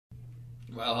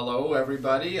Well, hello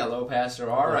everybody. Hello, Pastor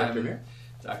R. Hello, I'm Amir.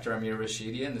 Dr. Amir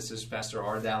Rashidi, and this is Pastor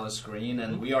R. Dallas Green,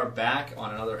 and we are back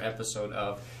on another episode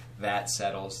of That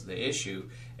Settles the Issue,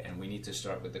 and we need to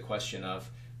start with the question of,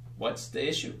 what's the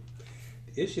issue?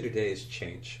 The issue today is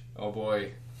change. Oh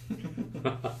boy.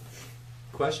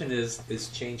 Question is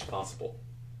change possible?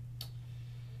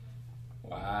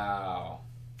 Wow.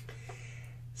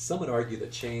 Some would argue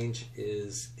that change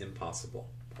is impossible.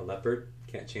 A leopard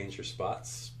can't change her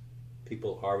spots.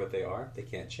 People are what they are. They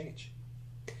can't change.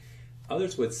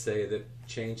 Others would say that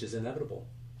change is inevitable.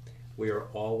 We are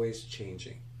always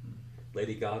changing.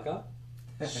 Lady Gaga,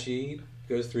 she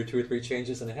goes through 2 or 3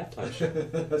 changes in a halftime show.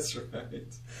 That's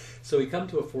right. So we come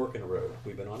to a fork in the road.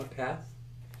 We've been on a path.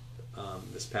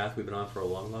 This path we've been on for a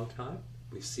long, long time.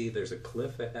 We see there's a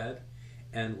cliff ahead,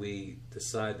 and we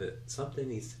decide that something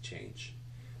needs to change.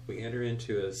 We enter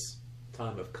into a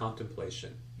time of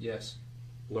contemplation, Yes.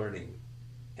 learning,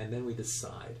 and then we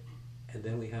decide, and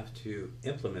then we have to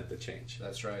implement the change,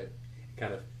 That's right.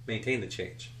 kind of maintain the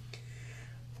change.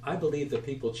 I believe that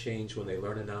people change when they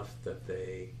learn enough that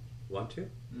they want to,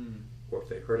 or if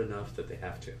they hurt enough that they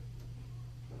have to.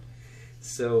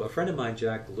 So a friend of mine,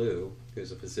 Jack Liu,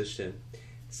 who's a physician,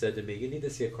 said to me, you need to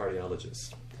see a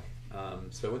cardiologist.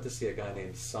 So I went to see a guy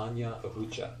named Sanya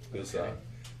Ahuja, who's Okay.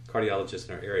 a cardiologist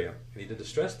in our area, and he did a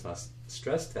stress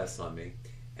test on me,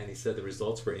 and he said the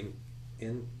results were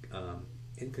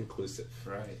inconclusive.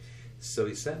 Right. So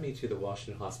he sent me to the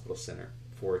Washington Hospital Center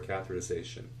for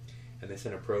catheterization, and they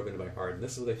sent a probe into my heart, and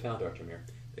this is what they found, Dr. Amir.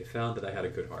 They found that I had a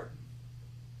good heart.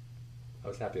 I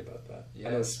was happy about that.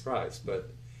 I was Yes. surprised, but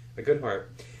a good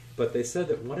heart. But they said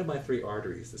that one of my 3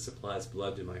 arteries that supplies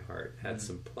blood to my heart had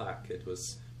some plaque. It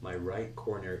was my right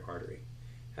coronary artery.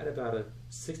 Had about a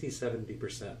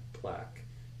 60-70% plaque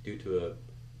due to a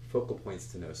focal point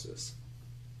stenosis.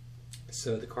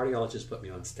 So the cardiologist put me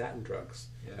on statin drugs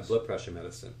and Yes. blood pressure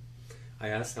medicine. I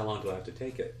asked, how long do I have to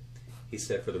take it? He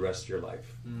said, for the rest of your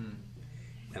life.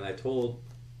 And I told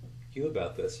you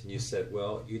about this, and you said,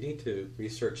 well, you need to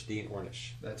research Dean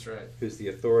Ornish, That's right. who's the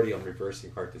authority on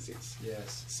reversing heart disease.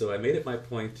 Yes. So I made it my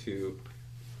point to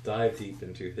dive deep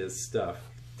into his stuff,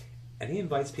 and he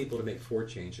invites people to make 4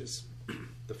 changes.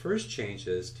 The first change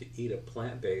is to eat a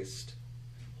plant-based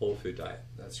whole food diet,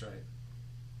 That's right.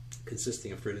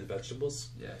 consisting of fruit and vegetables,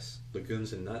 Yes.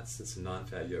 legumes and nuts, and some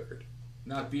non-fat yogurt.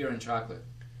 Not beer and chocolate.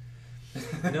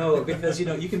 No, because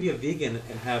you can be a vegan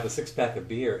and have a 6-pack of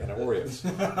beer and Oreos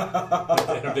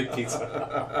and a big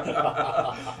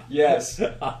pizza. Yes.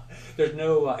 There's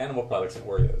no animal products in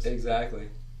Oreos. Exactly.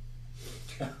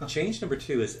 Change number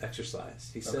 2 is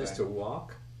exercise. He says Okay. to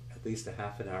walk at least a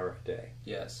half an hour a day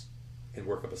Yes. and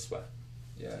work up a sweat.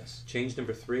 Yes. Change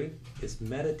number 3 is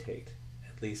meditate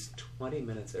at least 20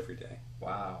 minutes every day.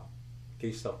 Wow. Get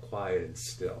yourself quiet and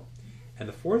still. And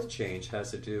the 4th change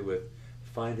has to do with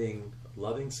finding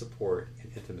loving support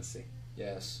and intimacy.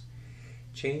 Yes.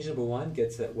 Change number 1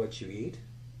 gets at what you eat,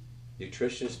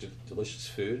 nutritious, delicious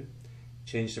food.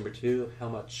 Change number 2, how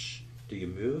much do you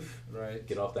move? Right.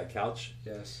 Get off that couch.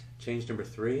 Yes. Change number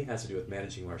 3 has to do with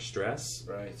managing our stress,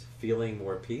 Right. feeling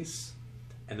more peace.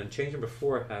 And then change number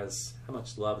 4 has how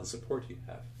much love and support you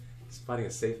have. It's finding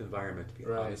a safe environment to be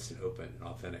Right. honest and open and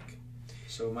authentic.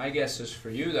 So my guess is for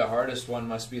you, the hardest one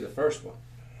must be the first one.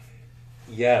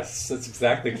 Yes, that's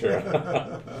exactly true.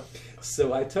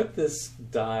 So I took this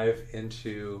dive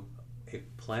into a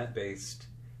plant-based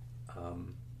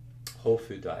whole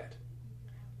food diet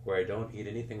where I don't eat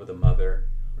anything with a mother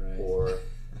Right. or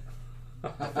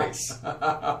a face.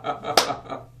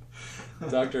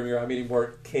 Dr. Amir, I'm eating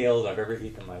more kale than I've ever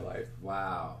eaten in my life.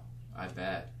 Wow. I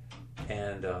bet.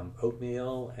 And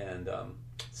oatmeal and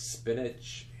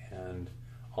spinach and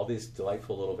all these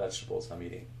delightful little vegetables I'm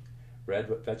eating. Red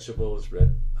vegetables,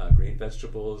 green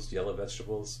vegetables, yellow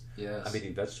vegetables. Yes. I'm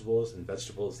eating vegetables and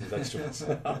vegetables and vegetables.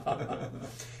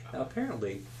 Now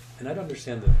apparently, and I don't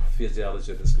understand the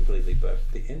physiology of this completely, but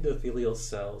the endothelial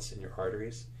cells in your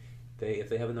arteries, if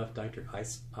they have enough nitric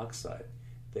oxide,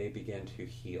 they begin to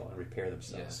heal and repair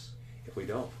themselves. Yes. If we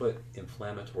don't put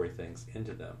inflammatory things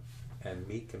into them, and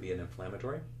meat can be an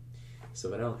inflammatory, so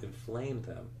if I don't inflame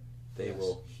them, they Yes.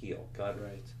 will heal. God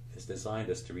Right. has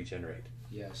designed us to regenerate.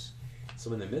 Yes.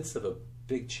 So in the midst of a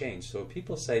big change, so if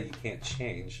people say you can't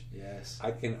change, Yes.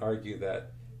 I can argue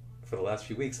that for the last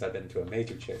few weeks I've been into a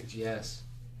major change. Yes.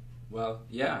 Well,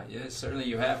 yeah, certainly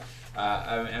you have.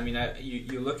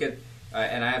 You look at,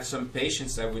 and I have some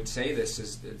patients that would say this,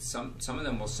 is that some of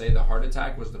them will say the heart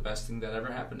attack was the best thing that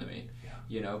ever happened to me.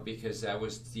 Yeah. Because that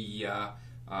was the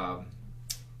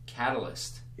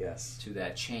catalyst Yes. to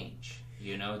that change.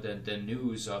 The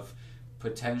news of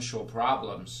potential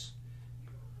problems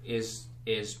is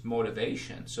is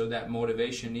motivation. So that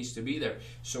motivation needs to be there.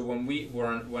 So when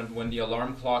when the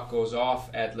alarm clock goes off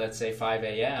at, let's say, 5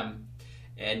 a.m.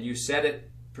 and you set it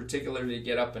particularly to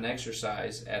get up and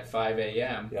exercise at 5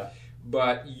 a.m. Yeah.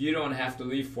 but you don't have to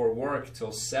leave for work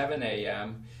till 7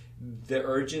 a.m., the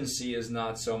urgency is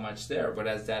not so much there. But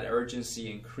as that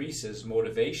urgency increases,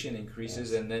 motivation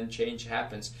increases, and then change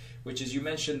happens, which is, you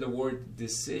mentioned the word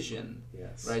decision,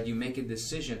 right? You make a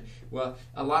decision. Well,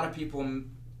 a lot of people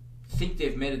think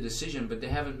they've made a decision, but they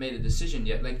haven't made a decision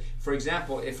yet. Like, for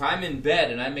example, if I'm in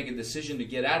bed and I make a decision to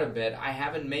get out of bed, I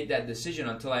haven't made that decision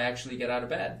until I actually get out of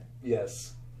bed.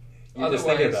 Yes. You're just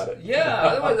thinking about it. Yeah,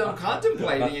 otherwise I'm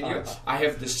contemplating, and I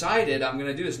have decided I'm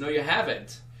going to do this. No, you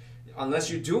haven't. Unless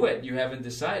you do it, you haven't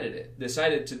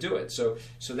decided to do it. So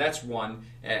that's one.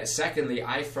 Secondly,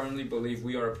 I firmly believe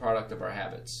we are a product of our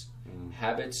habits.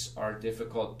 Habits are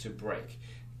difficult to break.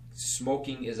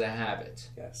 Smoking is a habit,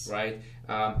 right?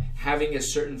 Having a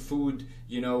certain food,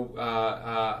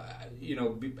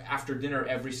 after dinner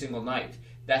every single night,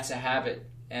 that's a habit.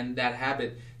 And that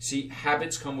habit,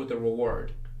 habits come with a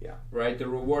reward. Yeah. Right? The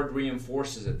reward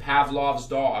reinforces it. Pavlov's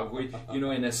dog,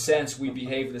 in a sense, we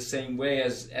behave the same way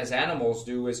as animals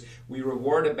do, is we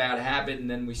reward a bad habit and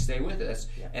then we stay with it.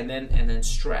 And then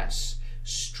stress.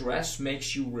 Stress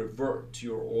makes you revert to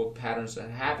your old patterns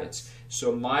and habits.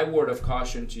 So my word of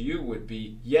caution to you would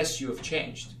be, yes, you have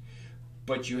changed,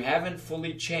 but you haven't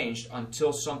fully changed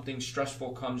until something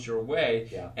stressful comes your way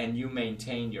and you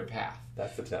maintain your path.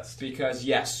 That's the test.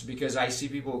 Because I see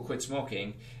people who quit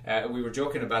smoking. We were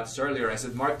joking about this earlier. I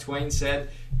said, Mark Twain said,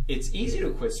 it's easy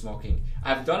to quit smoking.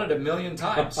 I've done it 1,000,000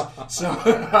 times.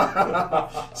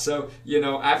 So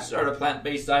I've started a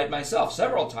plant-based diet myself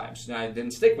several times, and I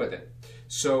didn't stick with it.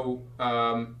 So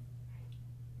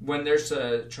when there's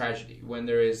a tragedy, when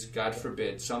there is, God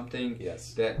forbid, something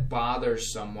that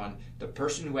bothers someone, the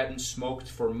person who hadn't smoked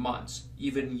for months,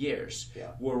 even years,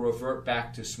 will revert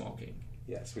back to smoking.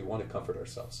 Yes, we want to comfort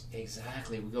ourselves.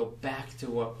 Exactly. We go back to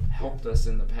what helped us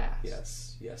in the past.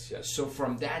 Yes. So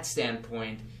from that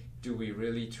standpoint, do we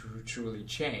really truly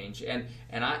change? And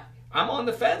I'm on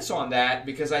the fence on that,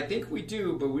 because I think we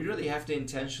do, but we really have to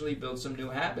intentionally build some new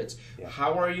habits. Yeah.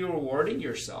 How are you rewarding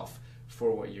yourself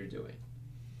for what you're doing?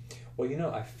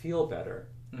 Well, I feel better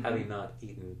having not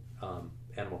eaten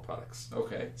animal products.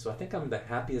 Okay. So I think I'm the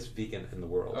happiest vegan in the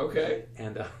world. Okay.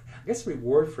 And I guess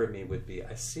reward for me would be,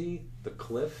 I see the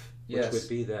cliff, which would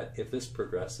be that if this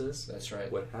progresses, that's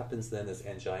right. What happens then is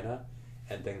angina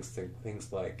and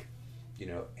things like,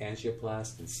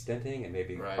 angioplasty and stenting and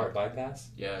maybe heart bypass.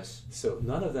 Yes. So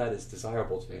none of that is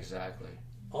desirable to me. Exactly.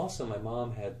 Also, my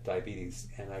mom had diabetes,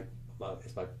 and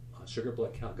as my sugar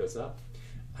blood count goes up,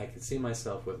 I can see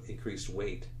myself with increased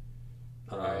weight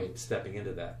stepping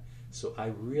into that. So I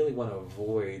really want to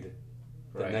avoid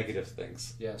the negative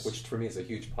things, which for me is a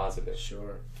huge positive.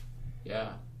 Sure. Yeah.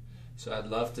 So I'd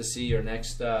love to see your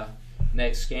next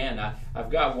scan. I've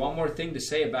got one more thing to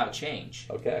say about change.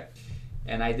 Okay.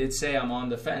 And I did say I'm on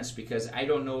the fence because I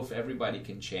don't know if everybody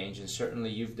can change, and certainly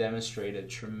you've demonstrated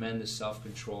tremendous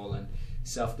self-control and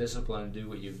self-discipline to do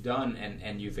what you've done,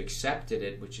 and you've accepted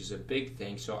it, which is a big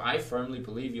thing. So I firmly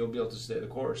believe you'll be able to stay the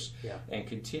course and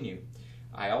continue.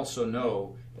 I also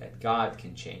know that God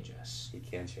can change us. He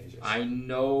can change us. I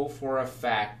know for a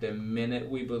fact the minute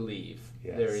we believe,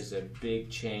 there is a big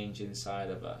change inside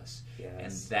of us. Yes.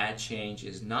 And that change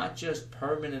is not just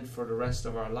permanent for the rest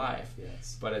of our life,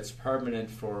 but it's permanent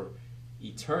for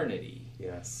eternity.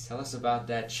 Yes. Tell us about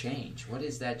that change. What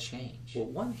is that change? Well,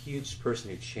 one huge person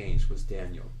who changed was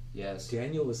Daniel. Yes.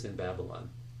 Daniel was in Babylon,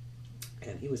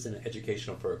 and he was in an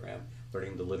educational program,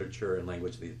 learning the literature and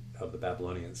language of the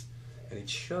Babylonians. And he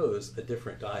chose a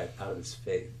different diet out of his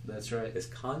faith. That's right. His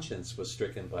conscience was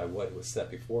stricken by what was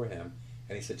set before him.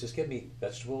 And he said, just give me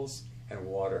vegetables and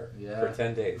water for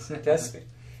 10 days. Test me.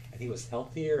 And he was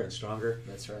healthier and stronger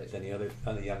than the other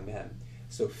young men.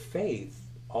 So faith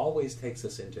always takes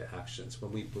us into actions.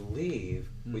 When we believe,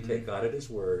 we take God at his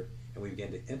word, and we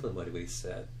begin to implement what he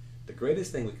said. The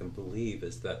greatest thing we can believe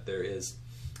is that there is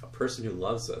a person who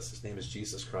loves us. His name is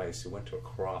Jesus Christ, who went to a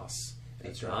cross.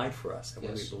 And he died for us. And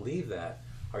when we believe that,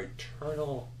 our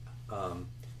eternal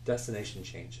destination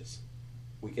changes.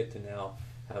 We get to now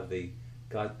have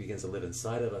God begins to live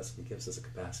inside of us, and he gives us a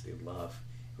capacity of love.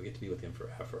 We get to be with him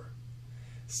forever.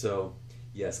 So,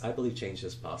 yes, I believe change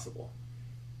is possible.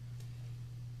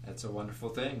 That's a wonderful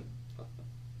thing.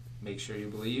 Make sure you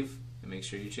believe and make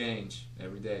sure you change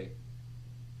every day.